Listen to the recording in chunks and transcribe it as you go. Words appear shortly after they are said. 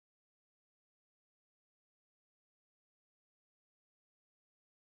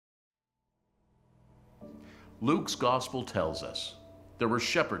Luke's gospel tells us there were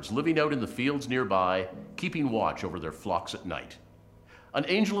shepherds living out in the fields nearby, keeping watch over their flocks at night. An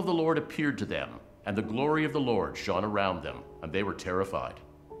angel of the Lord appeared to them, and the glory of the Lord shone around them, and they were terrified.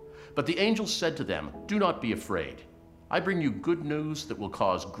 But the angel said to them, "Do not be afraid. I bring you good news that will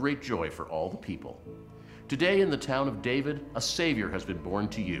cause great joy for all the people. Today in the town of David, a Savior has been born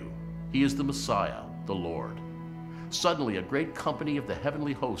to you. He is the Messiah, the Lord." Suddenly a great company of the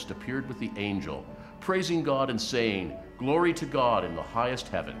heavenly host appeared with the angel, praising God and saying, "Glory to God in the highest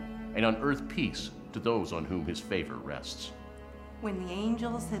heaven, and on earth peace to those on whom his favor rests." When the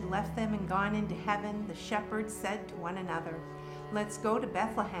angels had left them and gone into heaven, the shepherds said to one another, "Let's go to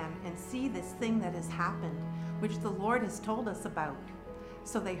Bethlehem and see this thing that has happened, which the Lord has told us about."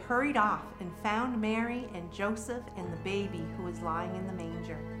 So they hurried off and found Mary and Joseph and the baby who was lying in the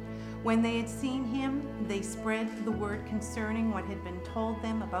manger. When they had seen him, they spread the word concerning what had been told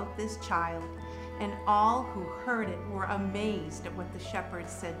them about this child, and all who heard it were amazed at what the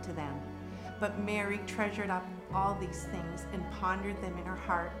shepherds said to them. But Mary treasured up all these things and pondered them in her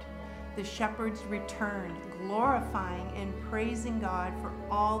heart. The shepherds returned, glorifying and praising God for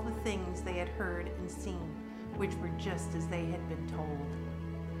all the things they had heard and seen, which were just as they had been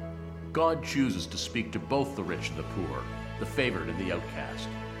told. God chooses to speak to both the rich and the poor, the favored and the outcast.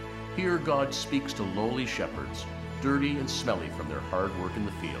 Here God speaks to lowly shepherds, dirty and smelly from their hard work in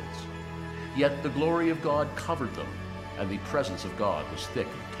the fields. Yet the glory of God covered them, and the presence of God was thick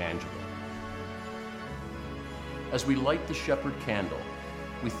and tangible. As we light the shepherd candle,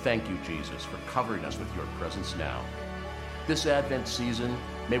 we thank you, Jesus, for covering us with your presence now. This Advent season,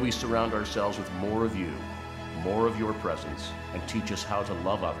 may we surround ourselves with more of you, more of your presence, and teach us how to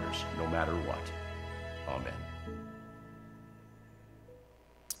love others no matter what. Amen.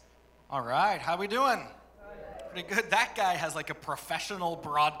 All right, how we doing? Pretty good. That guy has like a professional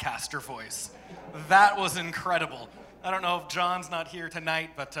broadcaster voice. That was incredible. I don't know if John's not here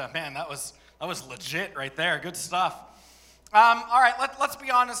tonight, but man, that was legit right there. Good stuff. All right, let's be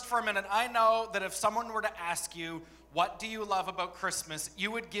honest for a minute. I know that if someone were to ask you, what do you love about Christmas,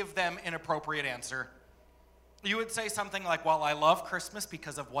 you would give them an appropriate answer. You would say something like, well, I love Christmas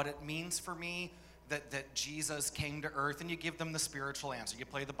because of what it means for me, that Jesus came to earth, and you give them the spiritual answer. You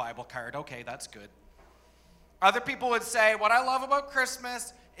play the Bible card. Okay, that's good. Other people would say, what I love about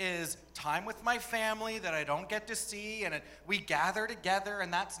Christmas is time with my family that I don't get to see, and we gather together,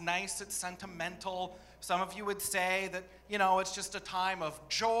 and that's nice, it's sentimental. Some of you would say that, it's just a time of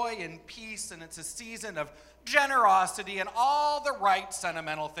joy and peace, and it's a season of generosity and all the right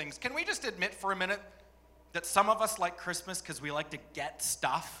sentimental things. Can we just admit for a minute that some of us like Christmas because we like to get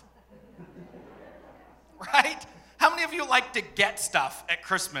stuff? Right? How many of you like to get stuff at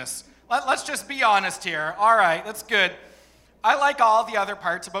Christmas? Let's just be honest here. All right, that's good. I like all the other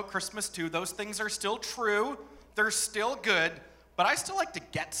parts about Christmas too. Those things are still true. They're still good, but I still like to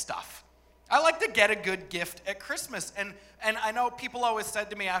get stuff. I like to get a good gift at Christmas. And I know people always said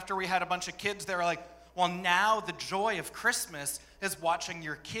to me after we had a bunch of kids, they were like, well, now the joy of Christmas is watching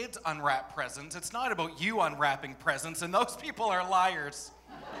your kids unwrap presents. It's not about you unwrapping presents, and those people are liars.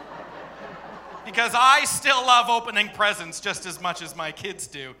 Because I still love opening presents just as much as my kids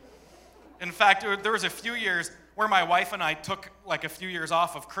do. In fact, there was a few years where my wife and I took like a few years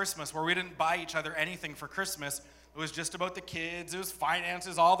off of Christmas where we didn't buy each other anything for Christmas. It was just about the kids, it was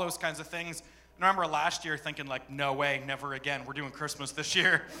finances, all those kinds of things. I remember last year thinking like, no way, never again. We're doing Christmas this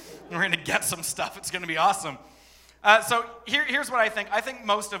year. We're going to get some stuff. It's going to be awesome. So here's what I think. I think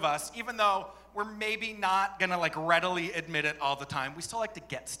most of us, even though we're maybe not going to like readily admit it all the time, we still like to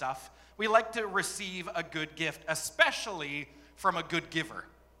get stuff. We like to receive a good gift, especially from a good giver.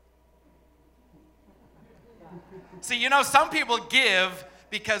 See, some people give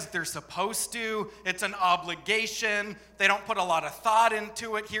because they're supposed to. It's an obligation. They don't put a lot of thought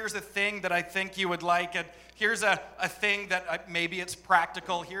into it. Here's a thing that I think you would like. Here's a thing that maybe it's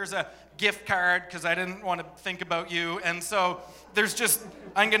practical. Here's a gift card because I didn't want to think about you. And so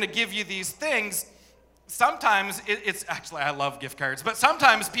I'm going to give you these things. Sometimes it's actually, I love gift cards, but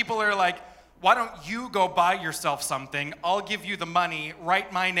sometimes people are like, why don't you go buy yourself something? I'll give you the money,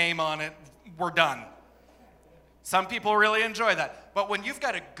 write my name on it, we're done. Some people really enjoy that. But when you've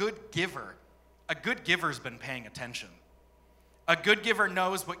got a good giver's been paying attention. A good giver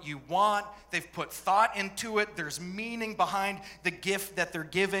knows what you want. They've put thought into it. There's meaning behind the gift that they're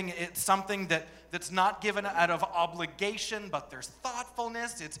giving. It's something that's not given out of obligation, but there's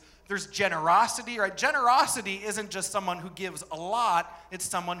thoughtfulness. There's generosity, right? Generosity isn't just someone who gives a lot. It's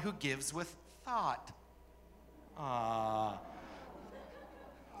someone who gives with thought.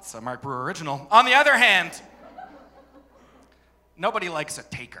 It's a Mark Brewer original. On the other hand, nobody likes a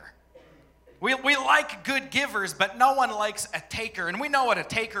taker. We like good givers, but no one likes a taker. And we know what a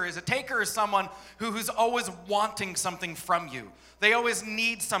taker is. A taker is someone who's always wanting something from you. They always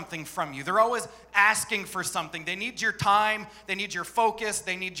need something from you. They're always asking for something. They need your time. They need your focus.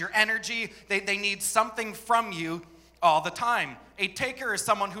 They need your energy. They need something from you all the time. A taker is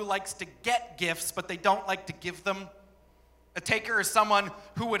someone who likes to get gifts, but they don't like to give them. A taker is someone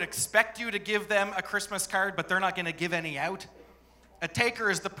who would expect you to give them a Christmas card, but they're not going to give any out. A taker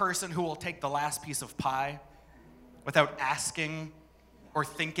is the person who will take the last piece of pie without asking or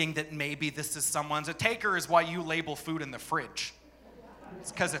thinking that maybe this is someone's. A taker is why you label food in the fridge.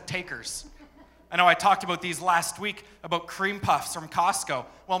 It's because of takers. I know I talked about these last week, about cream puffs from Costco.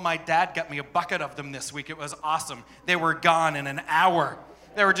 Well, my dad got me a bucket of them this week. It was awesome. They were gone in an hour.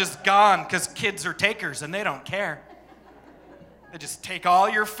 They were just gone because kids are takers and they don't care. They just take all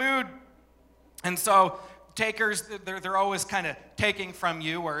your food. And so takers, they're always kind of taking from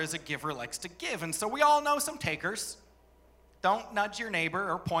you, whereas a giver likes to give. And so we all know some takers. Don't nudge your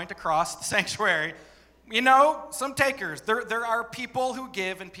neighbor or point across the sanctuary. You know, some takers. There are people who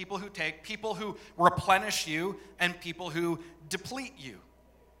give and people who take, people who replenish you and people who deplete you.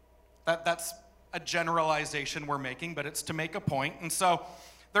 That's a generalization we're making, but it's to make a point. And so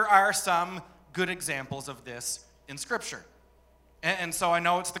there are some good examples of this in Scripture. And so I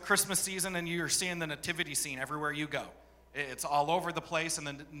know it's the Christmas season and you're seeing the nativity scene everywhere you go. It's all over the place, and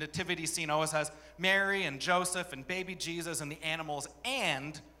the nativity scene always has Mary and Joseph and baby Jesus and the animals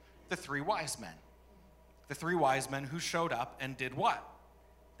and the three wise men. The three wise men who showed up and did what?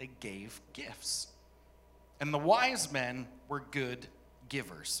 They gave gifts. And the wise men were good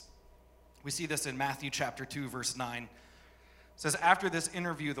givers. We see this in Matthew chapter 2, verse 9. It says, after this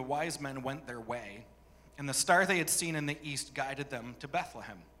interview, the wise men went their way, and the star they had seen in the east guided them to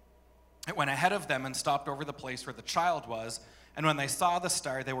Bethlehem. It went ahead of them and stopped over the place where the child was, and when they saw the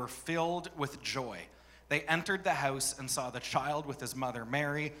star, they were filled with joy. They entered the house and saw the child with his mother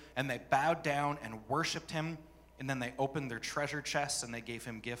Mary, and they bowed down and worshiped him, and then they opened their treasure chests, and they gave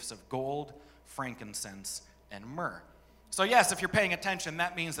him gifts of gold, frankincense, and myrrh. So yes, if you're paying attention,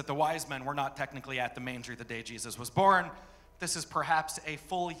 that means that the wise men were not technically at the manger the day Jesus was born. This is perhaps a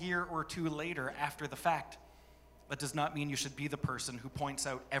full year or two later after the fact. That does not mean you should be the person who points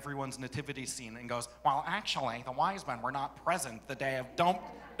out everyone's nativity scene and goes, well, actually, the wise men were not present the day of. Don't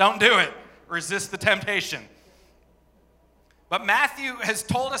do it. Resist the temptation. But Matthew has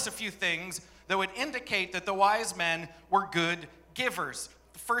told us a few things that would indicate that the wise men were good givers.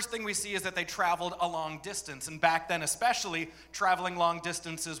 The first thing we see is that they traveled a long distance. And back then especially, traveling long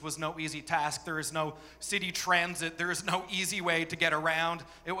distances was no easy task. There is no city transit. There is no easy way to get around.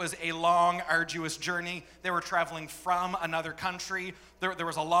 It was a long, arduous journey. They were traveling from another country. There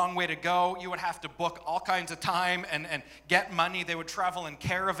was a long way to go. You would have to book all kinds of time and get money. They would travel in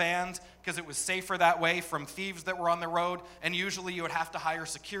caravans because it was safer that way from thieves that were on the road. And usually you would have to hire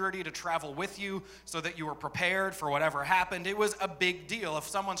security to travel with you so that you were prepared for whatever happened. It was a big deal. If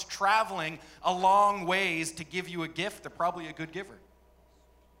someone's traveling a long ways to give you a gift, they're probably a good giver.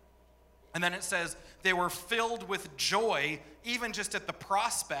 And then it says they were filled with joy, even just at the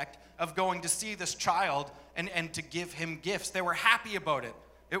prospect of going to see this child and to give him gifts. They were happy about it.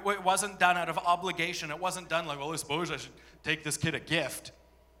 It wasn't done out of obligation. It wasn't done like, well, I suppose I should take this kid a gift.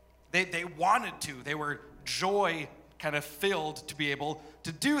 They wanted to. They were joy kind of filled to be able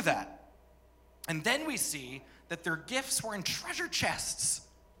to do that. And then we see that their gifts were in treasure chests.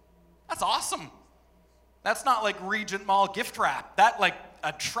 That's awesome. That's not like Regent Mall gift wrap. That, like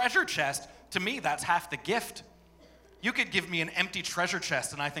a treasure chest, to me, that's half the gift. You could give me an empty treasure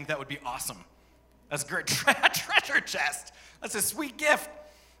chest, and I think that would be awesome. That's great. Treasure chest. That's a sweet gift.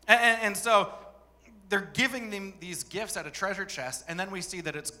 And so they're giving them these gifts at a treasure chest, and then we see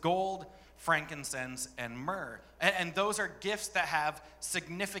that it's gold, frankincense, and myrrh. And those are gifts that have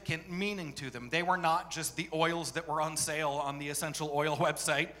significant meaning to them. They were not just the oils that were on sale on the Essential Oil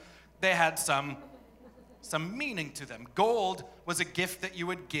website. They had some meaning to them. Gold was a gift that you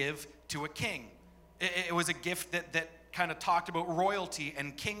would give to a king. It was a gift that kind of talked about royalty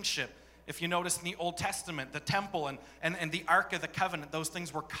and kingship. If you notice in the Old Testament, the temple and the Ark of the Covenant, those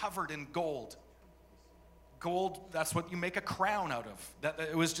things were covered in gold. Gold, that's what you make a crown out of.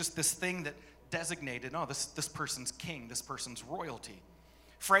 It was just this thing that designated, this person's king, this person's royalty.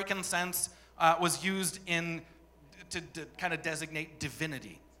 Frankincense was used to kind of designate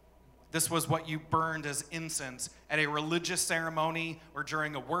divinity. This was what you burned as incense at a religious ceremony or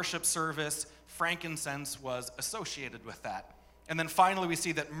during a worship service. Frankincense was associated with that. And then finally we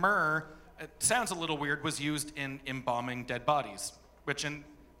see that myrrh, it sounds a little weird, was used in embalming dead bodies, which in,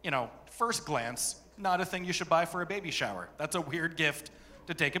 first glance, not a thing you should buy for a baby shower. That's a weird gift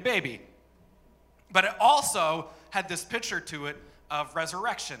to take a baby. But it also had this picture to it of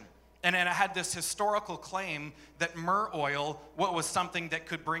resurrection. And then it had this historical claim that myrrh oil was something that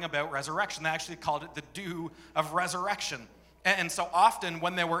could bring about resurrection. They actually called it the dew of resurrection. And so often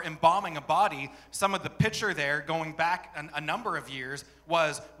when they were embalming a body, some of the picture there going back a number of years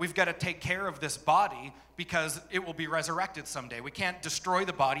was, we've got to take care of this body because it will be resurrected someday. We can't destroy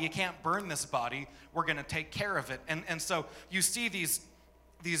the body. You can't burn this body. We're going to take care of it. And so you see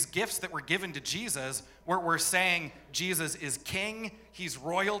these gifts that were given to Jesus, where we're saying Jesus is king, he's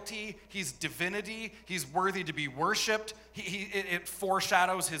royalty, he's divinity, he's worthy to be worshiped. It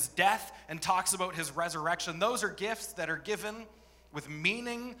foreshadows his death and talks about his resurrection. Those are gifts that are given with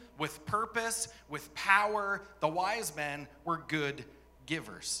meaning, with purpose, with power. The wise men were good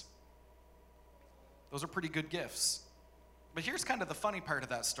givers. Those are pretty good gifts. But here's kind of the funny part of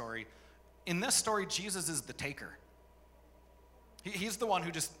that story. In this story, Jesus is the taker. He's the one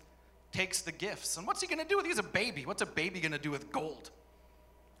who just takes the gifts. And what's he going to do with? He's a baby. What's a baby going to do with gold?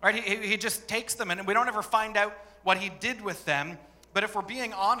 Right? He just takes them, and we don't ever find out what he did with them. But if we're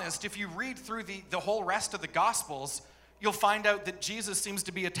being honest, if you read through the whole rest of the Gospels, you'll find out that Jesus seems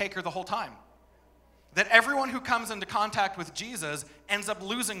to be a taker the whole time. That everyone who comes into contact with Jesus ends up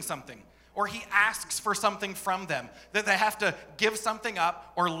losing something, or he asks for something from them, that they have to give something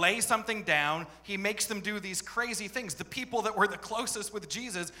up or lay something down. He makes them do these crazy things. The people that were the closest with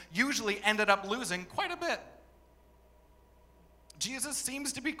Jesus usually ended up losing quite a bit. Jesus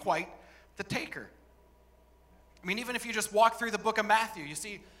seems to be quite the taker. I mean, even if you just walk through the book of Matthew, you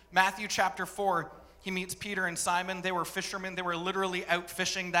see Matthew chapter 4, he meets Peter and Simon. They were fishermen. They were literally out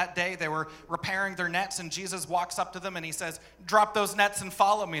fishing that day. They were repairing their nets, and Jesus walks up to them and he says, "Drop those nets and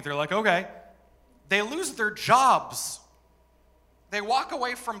follow me." They're like, "Okay." They lose their jobs. They walk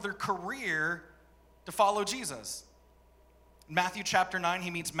away from their career to follow Jesus. In Matthew chapter 9, he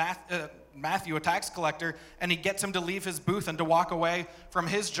meets Matthew, a tax collector, and he gets him to leave his booth and to walk away from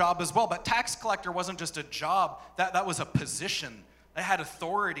his job as well. But tax collector wasn't just a job, that was a position. It had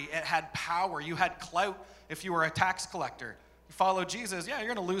authority, it had power, you had clout if you were a tax collector. You follow Jesus, yeah,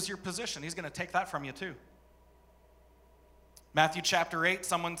 you're going to lose your position. He's going to take that from you too. Matthew chapter 8,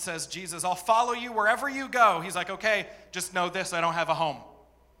 someone says, "Jesus, I'll follow you wherever you go." He's like, "Okay, just know this, I don't have a home.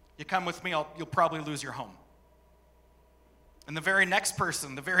 You come with me, you'll probably lose your home." And the very next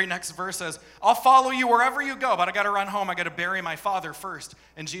person, the very next verse says, "I'll follow you wherever you go, but I got to run home. I got to bury my father first."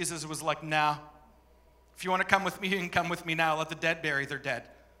 And Jesus was like, "Nah. If you want to come with me, you can come with me now. Let the dead bury their dead."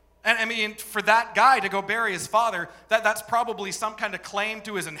 And I mean, for that guy to go bury his father, that's probably some kind of claim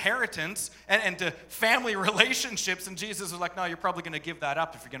to his inheritance and to family relationships. And Jesus was like, "No, you're probably going to give that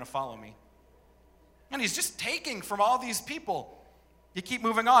up if you're going to follow me." And he's just taking from all these people. You keep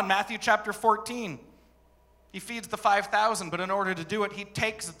moving on. Matthew chapter 14. He feeds the 5,000, but in order to do it, he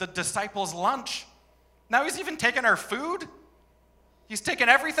takes the disciples' lunch. Now he's even taken our food. He's taken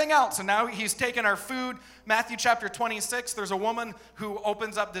everything else, and now he's taken our food. Matthew chapter 26, there's a woman who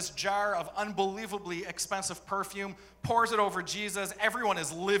opens up this jar of unbelievably expensive perfume, pours it over Jesus. Everyone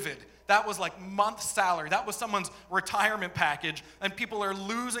is livid. That was like month's salary. That was someone's retirement package, and people are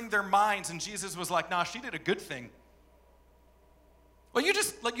losing their minds, and Jesus was like, "Nah, she did a good thing." Well, you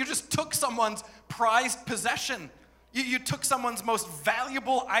just took someone's prized possession. You took someone's most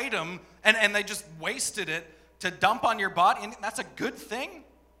valuable item, and they just wasted it to dump on your body, and that's a good thing?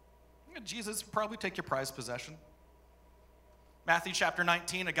 Jesus would probably take your prized possession. Matthew chapter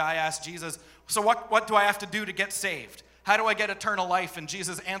 19, a guy asked Jesus, "So what do I have to do to get saved? How do I get eternal life?" And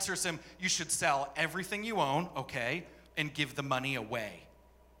Jesus answers him, "You should sell everything you own, okay, and give the money away."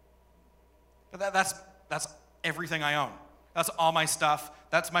 That's everything I own. That's all my stuff.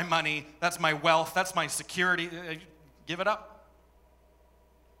 That's my money. That's my wealth. That's my security. Give it up.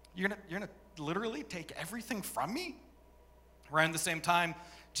 You're gonna literally take everything from me? Around the same time,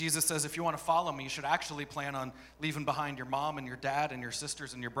 Jesus says, if you want to follow me, you should actually plan on leaving behind your mom and your dad and your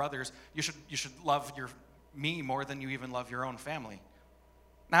sisters and your brothers. You should love me more than you even love your own family.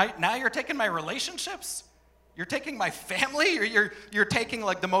 Now you're taking my relationships? You're taking my family? You're taking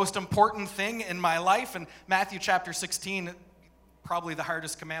like the most important thing in my life? And Matthew chapter 16, probably the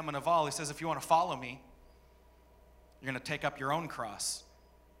hardest commandment of all, he says, if you want to follow me, you're going to take up your own cross,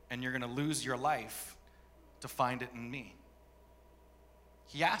 and you're going to lose your life to find it in me.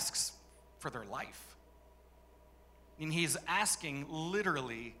 He asks for their life. And he's asking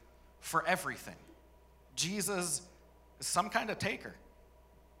literally for everything. Jesus is some kind of taker.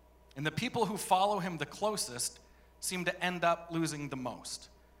 And the people who follow him the closest seem to end up losing the most.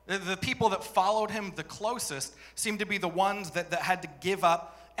 The people that followed him the closest seem to be the ones that had to give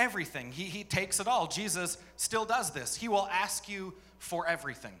up everything. He takes it all. Jesus still does this. He will ask you for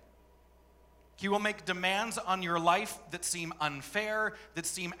everything. He will make demands on your life that seem unfair, that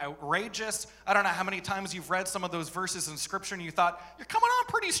seem outrageous. I don't know how many times you've read some of those verses in Scripture and you thought, you're coming on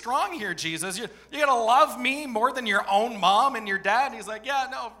pretty strong here, Jesus. You're going to love me more than your own mom and your dad. And he's like, yeah,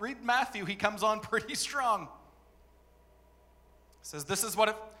 no, read Matthew. He comes on pretty strong. He says, this is what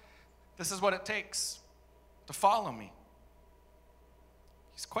it takes to follow me.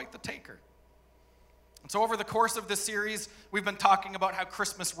 He's quite the taker. And so over the course of this series, we've been talking about how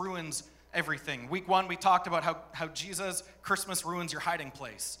Christmas ruins everything. Week 1, we talked about how Jesus, Christmas ruins your hiding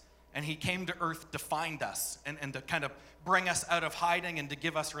place. And he came to earth to find us and to kind of bring us out of hiding and to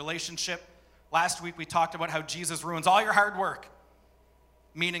give us relationship. Last week, we talked about how Jesus ruins all your hard work,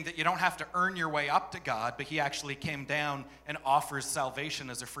 meaning that you don't have to earn your way up to God, but he actually came down and offers salvation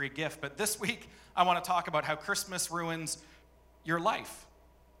as a free gift. But this week, I want to talk about how Christmas ruins your life.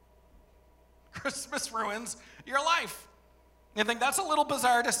 Christmas ruins your life. You think that's a little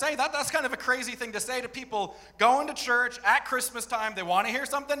bizarre to say? That's kind of a crazy thing to say to people going to church at Christmas time. They want to hear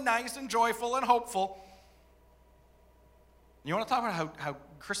something nice and joyful and hopeful. You want to talk about how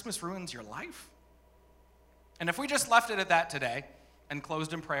Christmas ruins your life? And if we just left it at that today and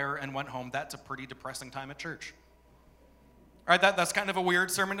closed in prayer and went home, that's a pretty depressing time at church. All right, that's kind of a weird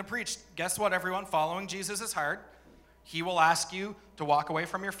sermon to preach. Guess what, everyone? Following Jesus is hard. He will ask you to walk away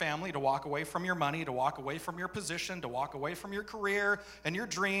from your family, to walk away from your money, to walk away from your position, to walk away from your career and your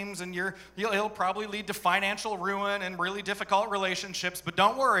dreams, and he'll probably lead to financial ruin and really difficult relationships. But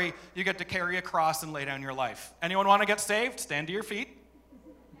don't worry, you get to carry a cross and lay down your life. Anyone want to get saved? Stand to your feet.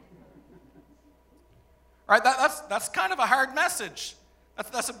 All right, that's kind of a hard message.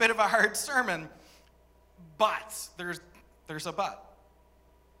 That's a bit of a hard sermon. But there's a but.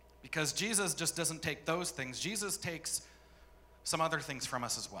 Because Jesus just doesn't take those things. Jesus takes some other things from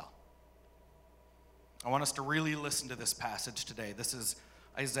us as well. I want us to really listen to this passage today. This is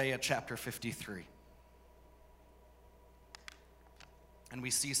Isaiah chapter 53. And we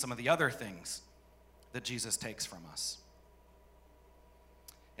see some of the other things that Jesus takes from us.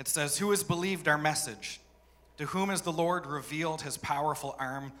 It says, "Who has believed our message? To whom has the Lord revealed his powerful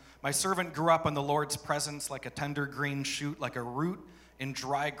arm? My servant grew up in the Lord's presence like a tender green shoot, like a root in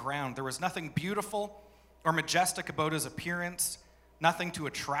dry ground. There was nothing beautiful or majestic about his appearance, nothing to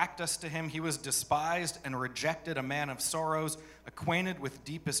attract us to him. He was despised and rejected, a man of sorrows, acquainted with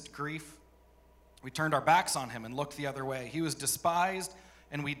deepest grief. We turned our backs on him and looked the other way. He was despised,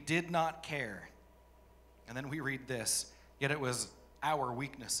 and we did not care." And then we read this, "Yet it was our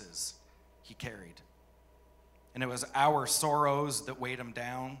weaknesses he carried, and it was our sorrows that weighed him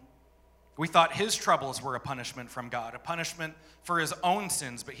down. We thought his troubles were a punishment from God, a punishment for his own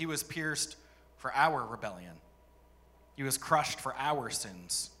sins, but he was pierced for our rebellion. He was crushed for our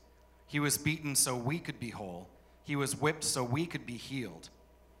sins. He was beaten so we could be whole. He was whipped so we could be healed.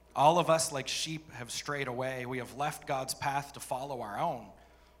 All of us like sheep have strayed away. We have left God's path to follow our own.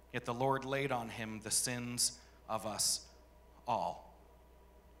 Yet the Lord laid on him the sins of us all."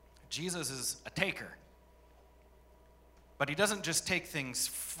 Jesus is a taker. But he doesn't just take things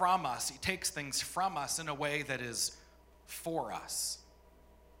from us. He takes things from us in a way that is for us.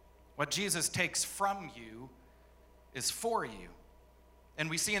 What Jesus takes from you is for you. And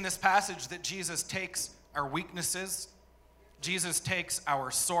we see in this passage that Jesus takes our weaknesses. Jesus takes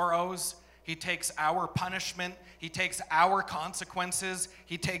our sorrows. He takes our punishment. He takes our consequences.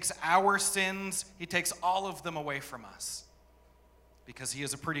 He takes our sins. He takes all of them away from us. Because he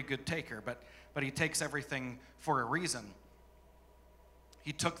is a pretty good taker, but he takes everything for a reason.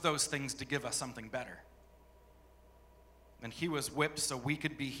 He took those things to give us something better. And he was whipped so we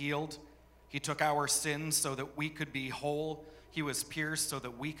could be healed. He took our sins so that we could be whole. He was pierced so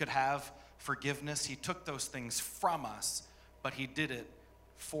that we could have forgiveness. He took those things from us, but he did it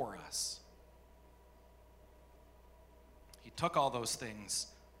for us. He took all those things,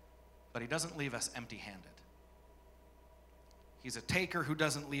 but he doesn't leave us empty-handed. He's a taker who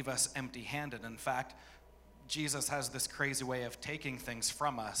doesn't leave us empty-handed. In fact, Jesus has this crazy way of taking things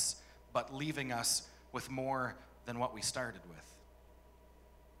from us, but leaving us with more than what we started with.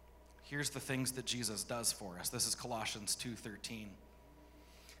 Here's the things that Jesus does for us. This is Colossians 2:13.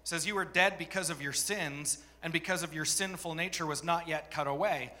 It says, "You were dead because of your sins, and because of your sinful nature was not yet cut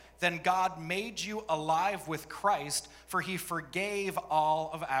away. Then God made you alive with Christ, for he forgave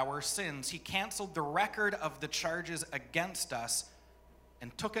all of our sins. He canceled the record of the charges against us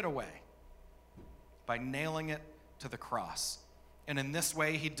and took it away by nailing it to the cross. And in this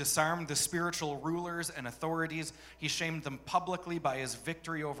way, he disarmed the spiritual rulers and authorities. He shamed them publicly by his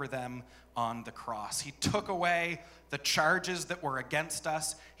victory over them on the cross." He took away the charges that were against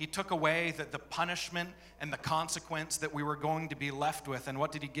us. He took away the punishment and the consequence that we were going to be left with. And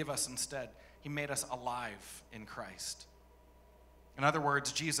what did he give us instead? He made us alive in Christ. In other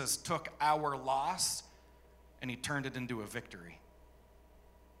words, Jesus took our loss and he turned it into a victory.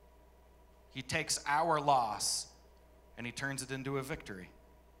 He takes our loss and he turns it into a victory.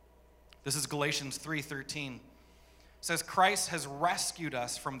 This is Galatians 3:13. It says, Christ has rescued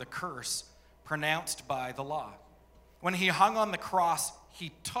us from the curse pronounced by the law. When he hung on the cross,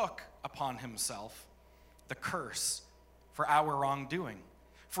 he took upon himself the curse for our wrongdoing.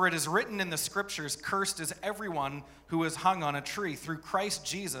 For it is written in the scriptures, cursed is everyone who is hung on a tree. Through Christ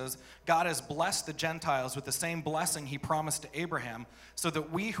Jesus, God has blessed the Gentiles with the same blessing he promised to Abraham, so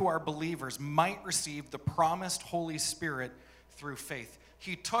that we who are believers might receive the promised Holy Spirit through faith.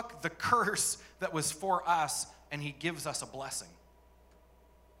 He took the curse that was for us, and he gives us a blessing.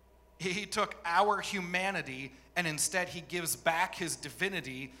 He took our humanity, and instead he gives back his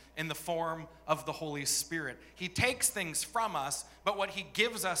divinity in the form of the Holy Spirit. He takes things from us, but what he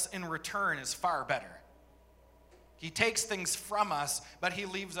gives us in return is far better. He takes things from us, but he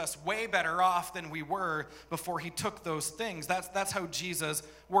leaves us way better off than we were before he took those things. That's how Jesus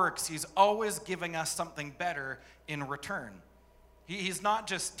works. He's always giving us something better in return. He's not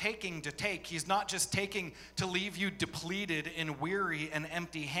just taking to take. He's not just taking to leave you depleted and weary and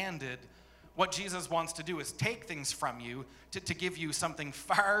empty-handed. What Jesus wants to do is take things from you to give you something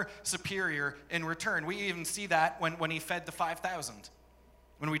far superior in return. We even see that when he fed the 5,000.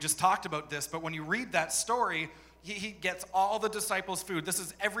 When we just talked about this, but when you read that story, he gets all the disciples' food. This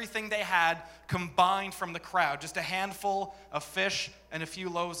is everything they had combined from the crowd. Just a handful of fish and a few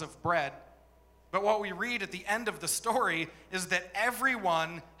loaves of bread. But what we read at the end of the story is that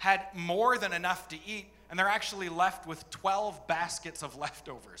everyone had more than enough to eat, and they're actually left with 12 baskets of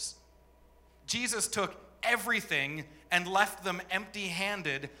leftovers. Jesus took everything and left them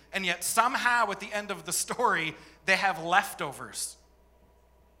empty-handed, and yet somehow at the end of the story, they have leftovers.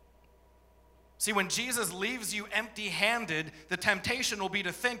 See, when Jesus leaves you empty-handed, the temptation will be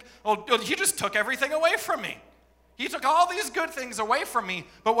to think, oh, he just took everything away from me. He took all these good things away from me,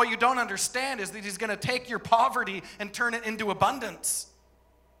 but what you don't understand is that he's going to take your poverty and turn it into abundance.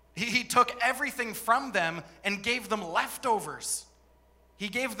 He took everything from them and gave them leftovers. He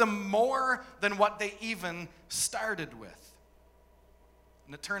gave them more than what they even started with.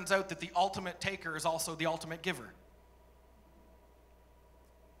 And it turns out that the ultimate taker is also the ultimate giver.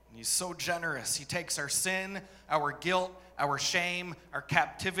 And he's so generous. He takes our sin, our guilt, our shame, our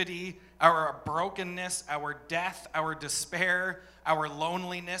captivity, our brokenness, our death, our despair, our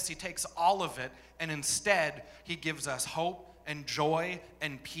loneliness. He takes all of it, and instead, he gives us hope and joy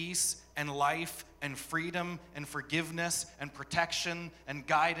and peace and life and freedom and forgiveness and protection and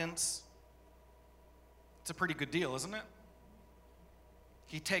guidance. It's a pretty good deal, isn't it?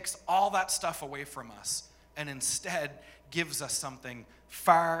 He takes all that stuff away from us and instead gives us something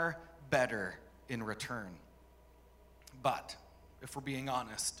far better in return. But if we're being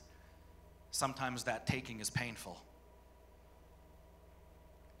honest, sometimes that taking is painful.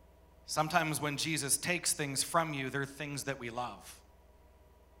 Sometimes when Jesus takes things from you, they're things that we love.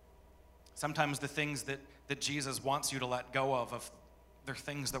 Sometimes the things that Jesus wants you to let go of, they're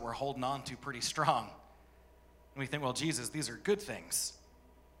things that we're holding on to pretty strong. And we think, well, Jesus, these are good things.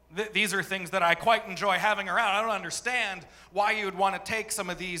 These are things that I quite enjoy having around. I don't understand why you would want to take some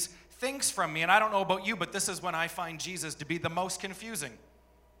of these things from me. And I don't know about you, but this is when I find Jesus to be the most confusing.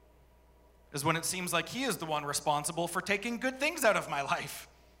 Is when it seems like he is the one responsible for taking good things out of my life.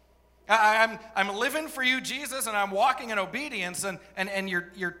 I'm living for you, Jesus, and I'm walking in obedience, and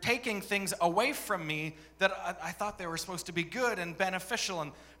you're taking things away from me that I thought they were supposed to be good and beneficial.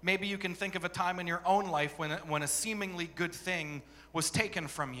 And maybe you can think of a time in your own life when a seemingly good thing was taken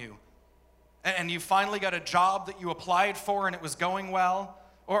from you. And you finally got a job that you applied for and it was going well.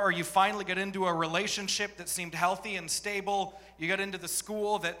 Or you finally get into a relationship that seemed healthy and stable. You got into the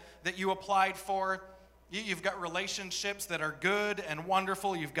school that you applied for. You've got relationships that are good and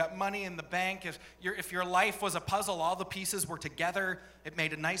wonderful. You've got money in the bank. If your life was a puzzle, all the pieces were together. It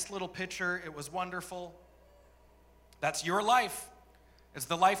made a nice little picture. It was wonderful. That's your life. It's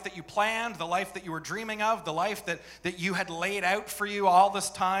the life that you planned, the life that you were dreaming of, the life that you had laid out for you all this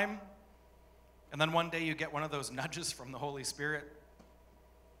time. And then one day you get one of those nudges from the Holy Spirit.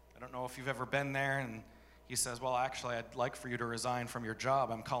 I don't know if you've ever been there, and he says, well, actually, I'd like for you to resign from your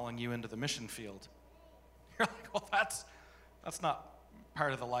job. I'm calling you into the mission field. You're like, well, that's not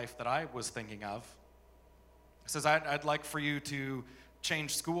part of the life that I was thinking of. He says, I'd like for you to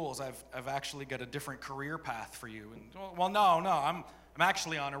change schools. I've actually got a different career path for you. And well, no, I'm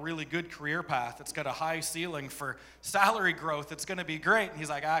actually on a really good career path. It's got a high ceiling for salary growth. It's going to be great. And he's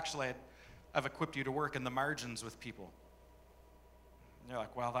like, actually, I've equipped you to work in the margins with people. And you're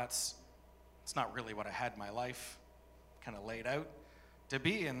like, well, that's it's not really what I had my life kind of laid out to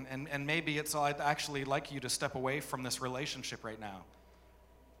be. And maybe it's, I'd actually like you to step away from this relationship right now,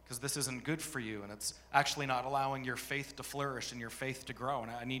 because this isn't good for you, and it's actually not allowing your faith to flourish and your faith to grow,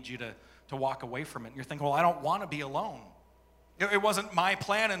 and I need you to walk away from it. And you're thinking, well, I don't want to be alone. It wasn't my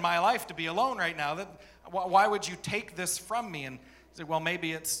plan in my life to be alone right now. Why would you take this from me? And he said, well,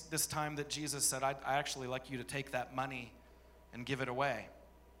 maybe it's this time that Jesus said, I actually like you to take that money and give it away.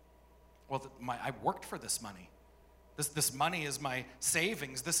 Well, I worked for this money. This money is my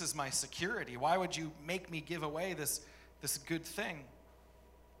savings. This is my security. Why would you make me give away this good thing?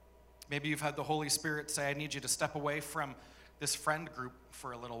 Maybe you've had the Holy Spirit say, I need you to step away from this friend group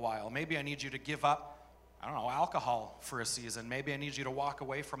for a little while. Maybe I need you to give up, I don't know, alcohol for a season. Maybe I need you to walk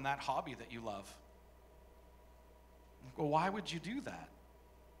away from that hobby that you love. Well, why would you do that?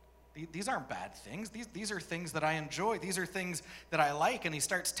 These aren't bad things. These are things that I enjoy. These are things that I like. And he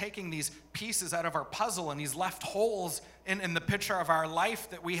starts taking these pieces out of our puzzle, and he's left holes in the picture of our life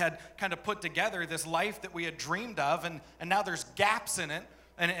that we had kind of put together, this life that we had dreamed of, and now there's gaps in it,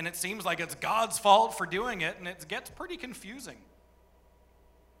 and it seems like it's God's fault for doing it, and it gets pretty confusing.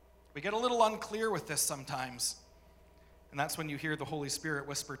 We get a little unclear with this sometimes. And that's when you hear the Holy Spirit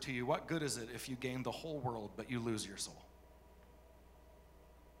whisper to you, what good is it if you gain the whole world but you lose your soul?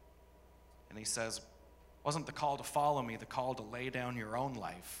 And he says, wasn't the call to follow me the call to lay down your own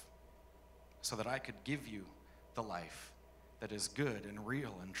life so that I could give you the life that is good and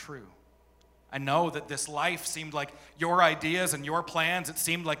real and true? I know that this life seemed like your ideas and your plans. It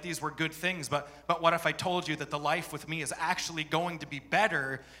seemed like these were good things, but what if I told you that the life with me is actually going to be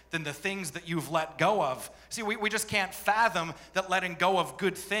better than the things that you've let go of? See, we just can't fathom that letting go of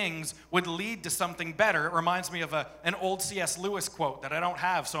good things would lead to something better. It reminds me of an old C.S. Lewis quote that I don't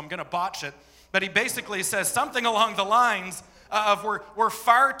have, so I'm going to botch it. But he basically says something along the lines of we're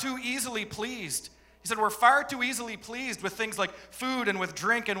far too easily pleased. He said, we're far too easily pleased with things like food and with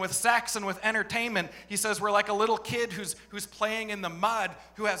drink and with sex and with entertainment. He says we're like a little kid who's playing in the mud,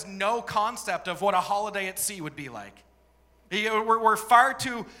 who has no concept of what a holiday at sea would be like. We're far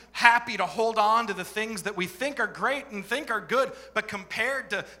too happy to hold on to the things that we think are great and think are good, but compared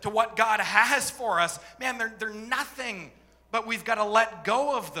to what God has for us, man, they're nothing. But we've got to let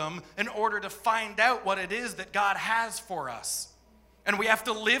go of them in order to find out what it is that God has for us. And we have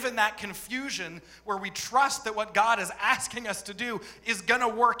to live in that confusion where we trust that what God is asking us to do is going to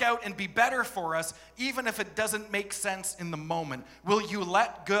work out and be better for us, even if it doesn't make sense in the moment. Will you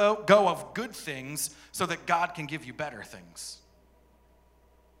let go of good things so that God can give you better things?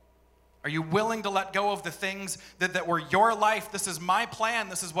 Are you willing to let go of the things that were your life? This is my plan.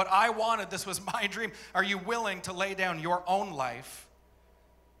 This is what I wanted. This was my dream. Are you willing to lay down your own life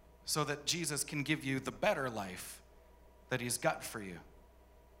so that Jesus can give you the better life that he's got for you?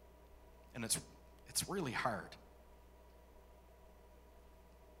 And it's really hard.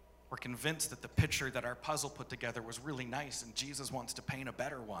 We're convinced that the picture that our puzzle put together was really nice, and Jesus wants to paint a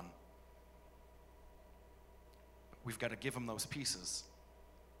better one. We've got to give him those pieces.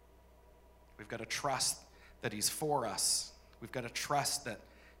 We've got to trust that he's for us. We've got to trust that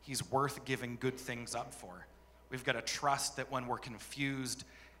he's worth giving good things up for. We've got to trust that when we're confused,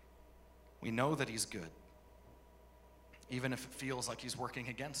 we know that he's good, even if it feels like he's working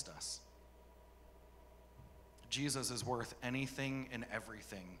against us. Jesus is worth anything and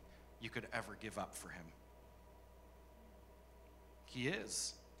everything you could ever give up for him. He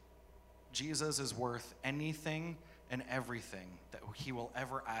is. Jesus is worth anything and everything that he will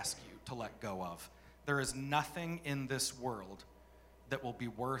ever ask you to let go of. There is nothing in this world that will be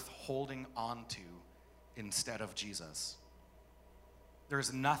worth holding on to instead of Jesus. There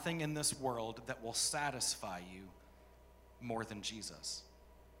is nothing in this world that will satisfy you more than Jesus.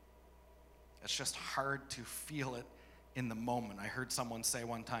 It's just hard to feel it in the moment. I heard someone say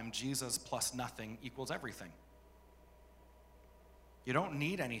one time, Jesus plus nothing equals everything. You don't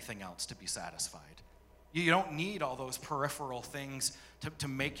need anything else to be satisfied. You don't need all those peripheral things to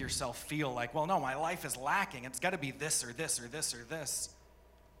make yourself feel like, well, no, my life is lacking. It's got to be this or this or this or this.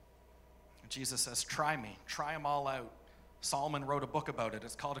 Jesus says, try me. Try them all out. Solomon wrote a book about it.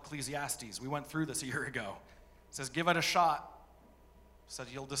 It's called Ecclesiastes. We went through this a year ago. It says, give it a shot. It said,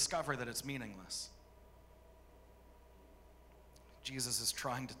 you'll discover that it's meaningless. Jesus is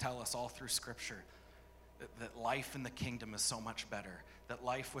trying to tell us all through Scripture that life in the kingdom is so much better, that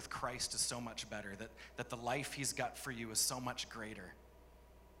life with Christ is so much better, that the life he's got for you is so much greater.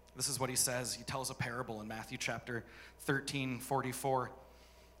 This is what he says. He tells a parable in Matthew chapter 13:44.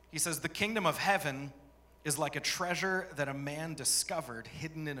 He says, the kingdom of heaven is like a treasure that a man discovered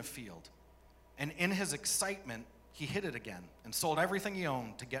hidden in a field. And in his excitement, he hid it again and sold everything he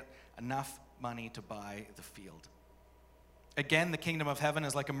owned to get enough money to buy the field. Again, the kingdom of heaven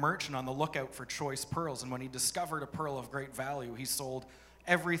is like a merchant on the lookout for choice pearls. And when he discovered a pearl of great value, he sold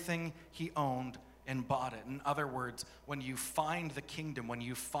everything he owned and bought it. In other words, when you find the kingdom, when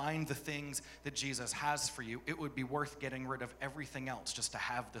you find the things that Jesus has for you, it would be worth getting rid of everything else just to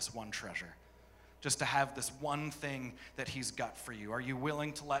have this one treasure, just to have this one thing that he's got for you. Are you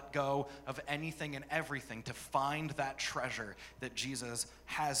willing to let go of anything and everything to find that treasure that Jesus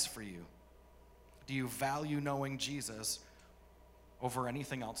has for you? Do you value knowing Jesus over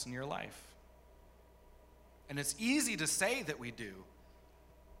anything else in your life? And it's easy to say that we do,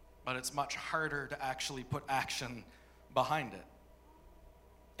 but it's much harder to actually put action behind it.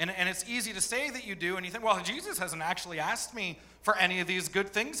 And it's easy to say that you do, and you think, well, Jesus hasn't actually asked me for any of these good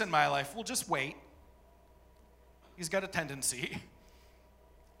things in my life. Well, just wait. He's got a tendency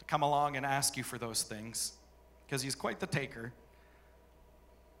to come along and ask you for those things because he's quite the taker,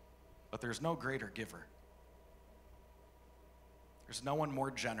 but there's no greater giver. There's no one more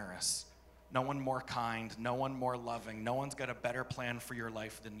generous, no one more kind, no one more loving. No one's got a better plan for your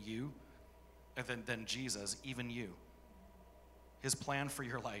life than you, than Jesus, even you. His plan for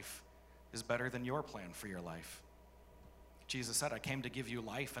your life is better than your plan for your life. Jesus said, I came to give you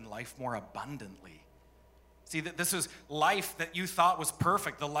life and life more abundantly. See, that this is life that you thought was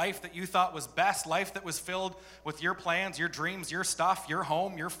perfect, the life that you thought was best, life that was filled with your plans, your dreams, your stuff, your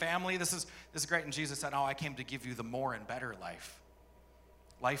home, your family. This is great. And Jesus said, I came to give you the more and better life.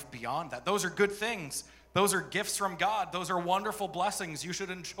 Life beyond that. Those are good things. Those are gifts from God. Those are wonderful blessings. You should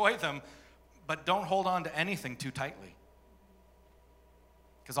enjoy them, but don't hold on to anything too tightly.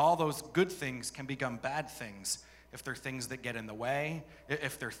 Because all those good things can become bad things if they're things that get in the way,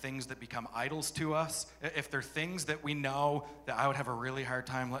 if they're things that become idols to us, if they're things that we know that I would have a really hard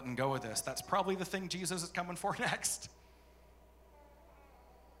time letting go of this. That's probably the thing Jesus is coming for next.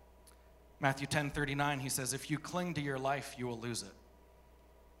 Matthew 10:39, he says, if you cling to your life, you will lose it.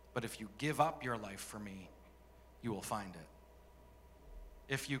 But if you give up your life for me, you will find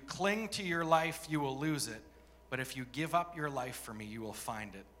it. If you cling to your life, you will lose it. But if you give up your life for me, you will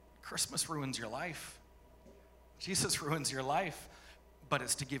find it. Christmas ruins your life. Jesus ruins your life, but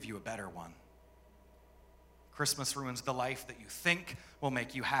it's to give you a better one. Christmas ruins the life that you think will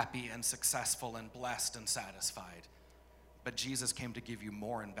make you happy and successful and blessed and satisfied. But Jesus came to give you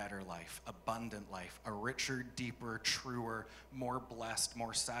more and better life, abundant life, a richer, deeper, truer, more blessed,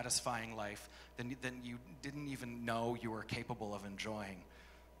 more satisfying life than you didn't even know you were capable of enjoying.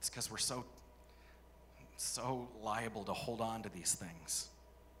 It's because we're so liable to hold on to these things.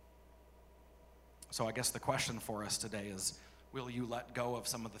 So I guess the question for us today is, will you let go of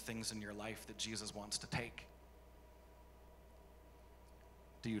some of the things in your life that Jesus wants to take?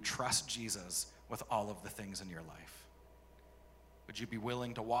 Do you trust Jesus with all of the things in your life? Would you be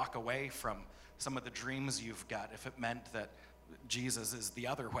willing to walk away from some of the dreams you've got if it meant that Jesus is the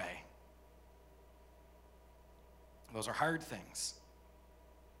other way? Those are hard things,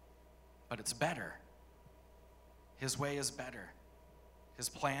 but it's better. His way is better. His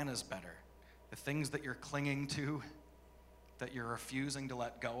plan is better. The things that you're clinging to, that you're refusing to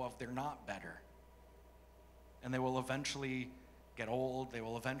let go of, they're not better. And they will eventually get old. They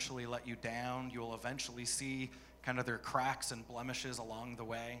will eventually let you down. You will eventually see kind of their cracks and blemishes along the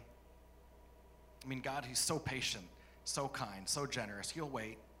way. I mean, God, he's so patient, so kind, so generous. He'll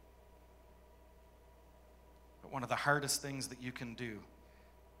wait. But one of the hardest things that you can do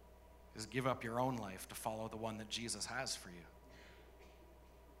is give up your own life to follow the one that Jesus has for you.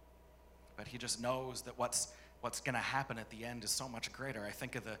 But he just knows that what's going to happen at the end is so much greater. I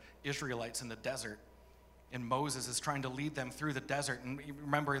think of the Israelites in the desert, and Moses is trying to lead them through the desert. And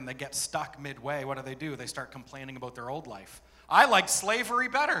remember, and they get stuck midway. What do? They start complaining about their old life. I like slavery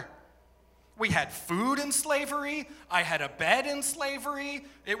better. We had food in slavery. I had a bed in slavery.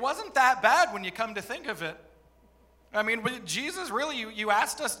 It wasn't that bad when you come to think of it. I mean, Jesus, really, you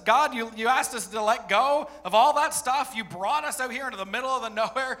asked us, God, you asked us to let go of all that stuff. You brought us out here into the middle of the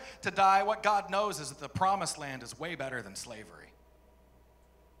nowhere to die. What God knows is that the promised land is way better than slavery.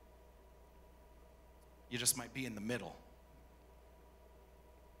 You just might be in the middle.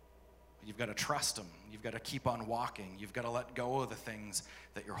 You've got to trust him. You've got to keep on walking. You've got to let go of the things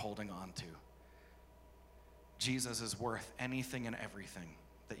that you're holding on to. Jesus is worth anything and everything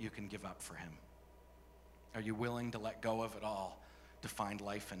that you can give up for him. Are you willing to let go of it all to find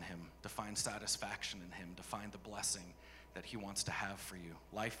life in him, to find satisfaction in him, to find the blessing that he wants to have for you?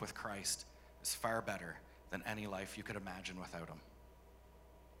 Life with Christ is far better than any life you could imagine without him.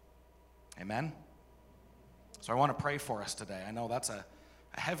 Amen? So I want to pray for us today. I know that's a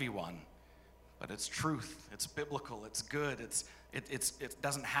heavy one, but it's truth. It's biblical. It's good. It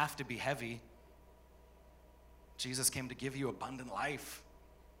doesn't have to be heavy. Jesus came to give you abundant life.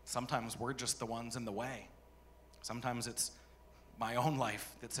 Sometimes we're just the ones in the way. Sometimes it's my own life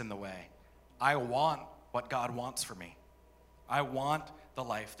that's in the way. I want what God wants for me. I want the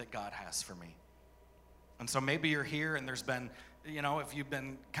life that God has for me. And so maybe you're here and there's been, if you've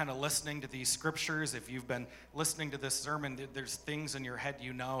been kind of listening to these scriptures, if you've been listening to this sermon, there's things in your head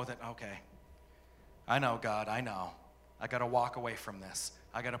that, okay, I know, God, I know. I got to walk away from this.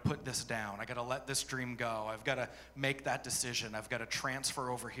 I got to put this down. I got to let this dream go. I've got to make that decision. I've got to transfer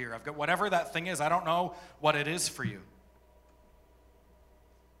over here. I've got whatever that thing is. I don't know what it is for you.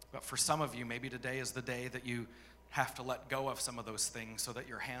 But for some of you, maybe today is the day that you have to let go of some of those things so that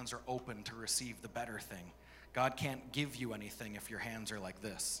your hands are open to receive the better thing. God can't give you anything if your hands are like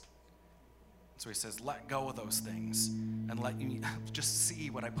this. So he says, let go of those things and let you just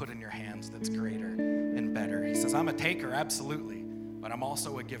see what I put in your hands that's greater and better. He says, I'm a taker, absolutely, but I'm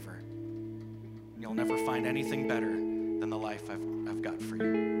also a giver. You'll never find anything better than the life I've got for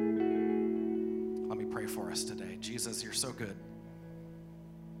you. Let me pray for us today. Jesus, you're so good.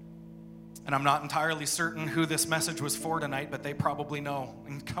 And I'm not entirely certain who this message was for tonight, but they probably know.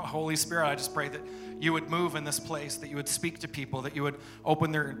 And Holy Spirit, I just pray that you would move in this place, that you would speak to people, that you would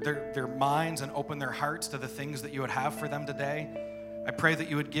open their minds and open their hearts to the things that you would have for them today. I pray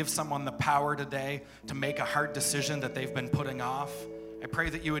that you would give someone the power today to make a hard decision that they've been putting off. I pray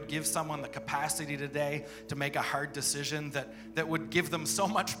that you would give someone the capacity today to make a hard decision that would give them so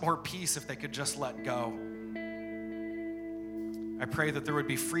much more peace if they could just let go. I pray that there would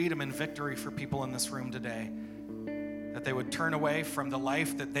be freedom and victory for people in this room today, that they would turn away from the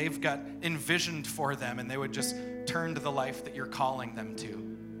life that they've got envisioned for them and they would just turn to the life that you're calling them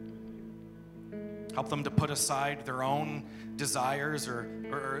to. Help them to put aside their own desires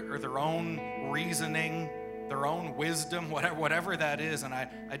or their own reasoning, their own wisdom, whatever that is. And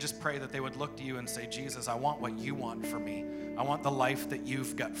I just pray that they would look to you and say, Jesus, I want what you want for me. I want the life that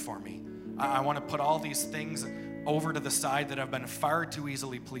you've got for me. I want to put all these things over to the side that I've been far too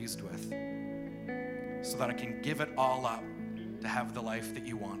easily pleased with so that I can give it all up to have the life that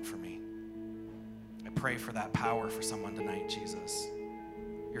you want for me. I pray for that power for someone tonight, Jesus.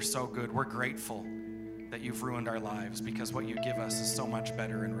 You're so good. We're grateful that you've ruined our lives because what you give us is so much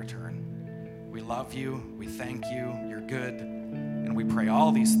better in return. We love you. We thank you. You're good. And we pray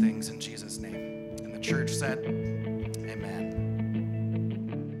all these things in Jesus' name. And the church said, amen.